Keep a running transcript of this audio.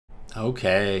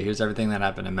Okay, here's everything that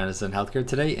happened in medicine and healthcare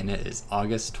today, and it is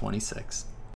August 26th.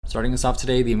 Starting us off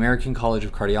today, the American College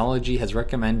of Cardiology has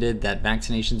recommended that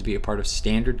vaccinations be a part of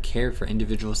standard care for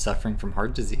individuals suffering from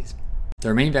heart disease.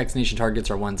 Their main vaccination targets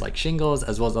are ones like shingles,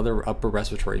 as well as other upper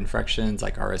respiratory infections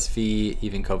like RSV,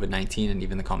 even COVID-19, and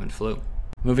even the common flu.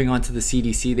 Moving on to the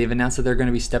CDC, they've announced that they're going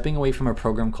to be stepping away from a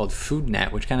program called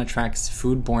FoodNet, which kind of tracks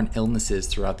foodborne illnesses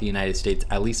throughout the United States,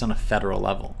 at least on a federal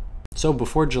level. So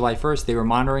before July 1st, they were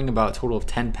monitoring about a total of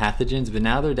 10 pathogens, but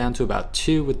now they're down to about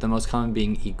 2, with the most common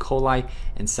being E. coli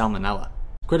and Salmonella.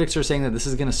 Critics are saying that this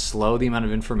is going to slow the amount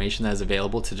of information that is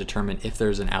available to determine if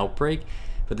there's an outbreak,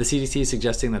 but the CDC is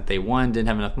suggesting that they, 1, didn't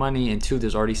have enough money, and 2,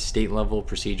 there's already state-level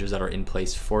procedures that are in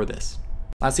place for this.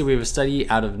 Lastly, we have a study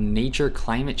out of Nature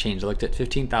Climate Change that looked at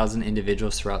 15,000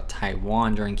 individuals throughout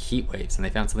Taiwan during heat waves, and they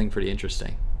found something pretty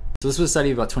interesting. So this was a study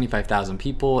of about 25,000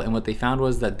 people, and what they found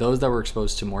was that those that were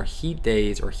exposed to more heat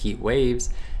days or heat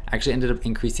waves actually ended up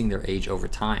increasing their age over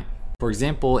time. For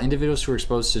example, individuals who were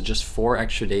exposed to just 4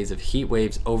 extra days of heat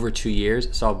waves over 2 years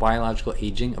saw a biological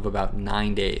aging of about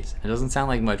 9 days. It doesn't sound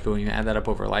like much, but when you add that up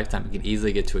over a lifetime, it can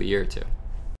easily get to a year or 2.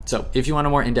 So if you want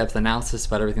a more in-depth analysis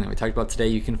about everything that we talked about today,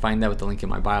 you can find that with the link in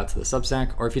my bio to the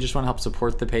Substack, or if you just want to help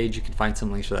support the page, you can find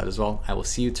some links for that as well. I will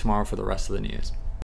see you tomorrow for the rest of the news.